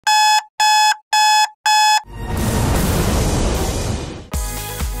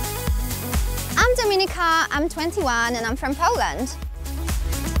Dominika, I'm 21 and I'm from Poland.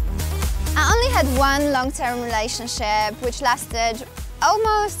 I only had one long-term relationship which lasted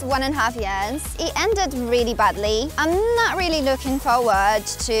almost 1.5 years. It ended really badly. I'm not really looking forward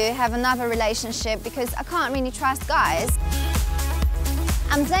to have another relationship because I can't really trust guys.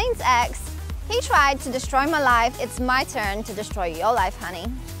 I'm Zayn's ex. He tried to destroy my life. It's my turn to destroy your life, honey.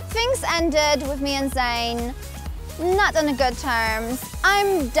 Things ended with me and Zayn not on good terms.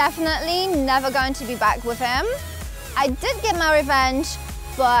 I'm definitely never going to be back with him. I did get my revenge,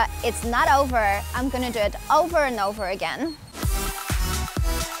 but it's not over. I'm gonna do it over and over again.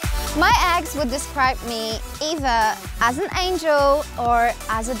 My ex would describe me either as an angel or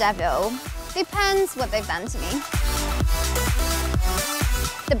as a devil. Depends what they've done to me.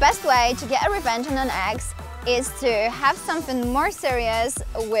 The best way to get a revenge on an ex is to have something more serious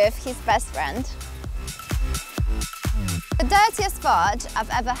with his best friend. The dirtiest thought I've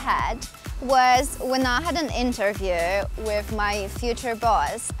ever had was when I had an interview with my future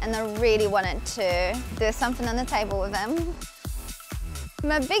boss and I really wanted to do something on the table with him.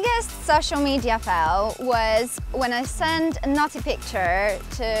 My biggest social media fail was when I sent a naughty picture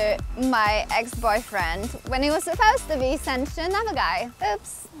to my ex-boyfriend when it was supposed to be sent to another guy.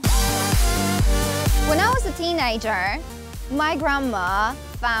 Oops. When I was a teenager, my grandma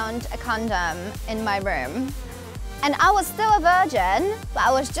found a condom in my room. And I was still a virgin, but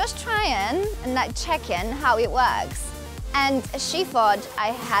I was just trying and like checking how it works. And she thought I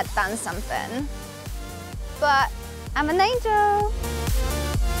had done something. But I'm an angel.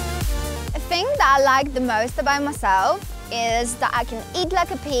 The thing that I like the most about myself is that I can eat like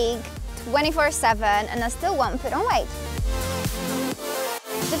a pig 24/7 and I still won't put on weight.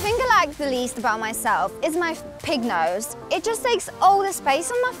 The thing I like the least about myself is my pig nose. It just takes all the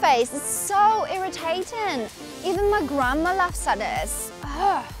space on my face. It's so irritating. Even my grandma laughs at this.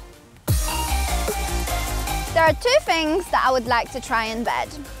 Ugh. There are two things that I would like to try in bed.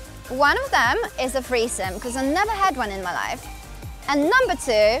 One of them is a threesome, because I've never had one in my life. And number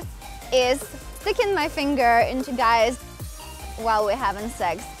two is sticking my finger into guys while we're having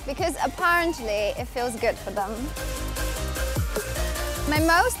sex, because apparently it feels good for them. My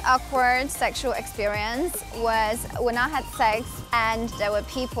most awkward sexual experience was when I had sex and there were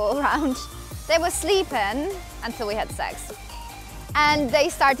people around. They were sleeping until we had sex. And they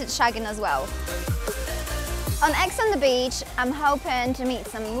started shagging as well. On X on the Beach, I'm hoping to meet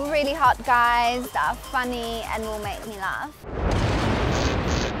some really hot guys that are funny and will make me laugh.